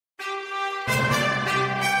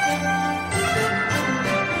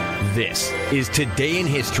This is Today in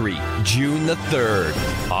History, June the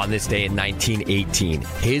 3rd. On this day in 1918,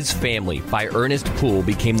 His Family by Ernest Poole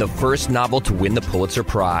became the first novel to win the Pulitzer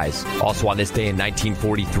Prize. Also on this day in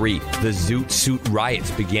 1943, the Zoot Suit riots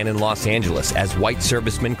began in Los Angeles as white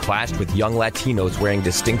servicemen clashed with young Latinos wearing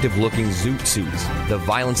distinctive-looking Zoot suits. The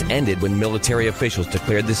violence ended when military officials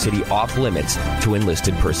declared the city off-limits to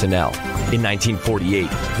enlisted personnel. In 1948,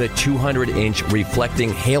 the 200-inch reflecting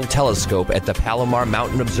Hale telescope at the Palomar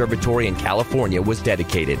Mountain Observatory in California was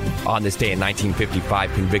dedicated. On this day in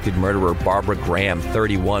 1955, convicted murderer Barbara Graham,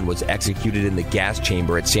 31, was executed in the gas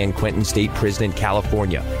chamber at San Quentin State Prison in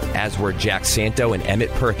California, as were Jack Santo and Emmett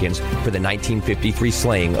Perkins for the 1953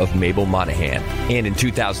 slaying of Mabel Monahan. And in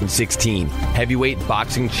 2016, heavyweight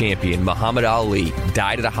boxing champion Muhammad Ali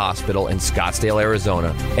died at a hospital in Scottsdale,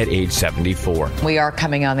 Arizona at age 74. We are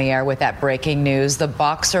coming on the air with that breaking news. The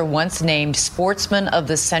boxer once named Sportsman of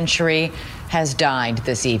the Century has died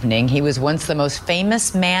this evening. He was once the most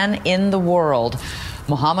famous man in the world.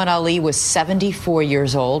 Muhammad Ali was 74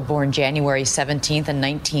 years old, born January 17th in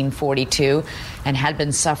 1942, and had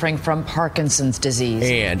been suffering from Parkinson's disease.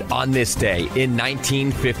 And on this day in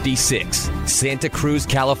 1956, Santa Cruz,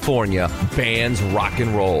 California bans rock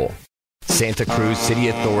and roll. Santa Cruz city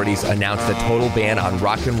authorities announced a total ban on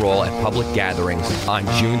rock and roll at public gatherings on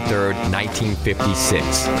June 3rd,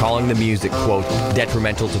 1956, calling the music, quote,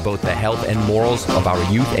 detrimental to both the health and morals of our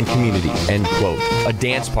youth and community, end quote. A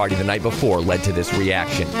dance party the night before led to this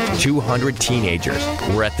reaction. 200 teenagers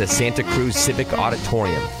were at the Santa Cruz Civic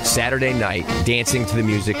Auditorium Saturday night dancing to the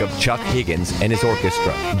music of Chuck Higgins and his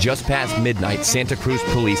orchestra. Just past midnight, Santa Cruz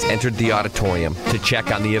police entered the auditorium to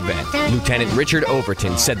check on the event. Lieutenant Richard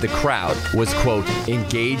Overton said the crowd was, quote,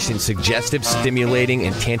 engaged in suggestive, stimulating,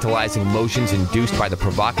 and tantalizing motions induced by the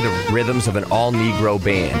provocative rhythms of an all-Negro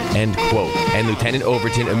band, end quote. And Lieutenant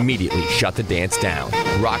Overton immediately shut the dance down.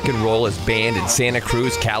 Rock and roll is banned in Santa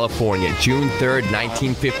Cruz, California, June 3rd,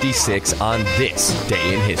 1956, on this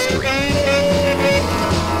day in history.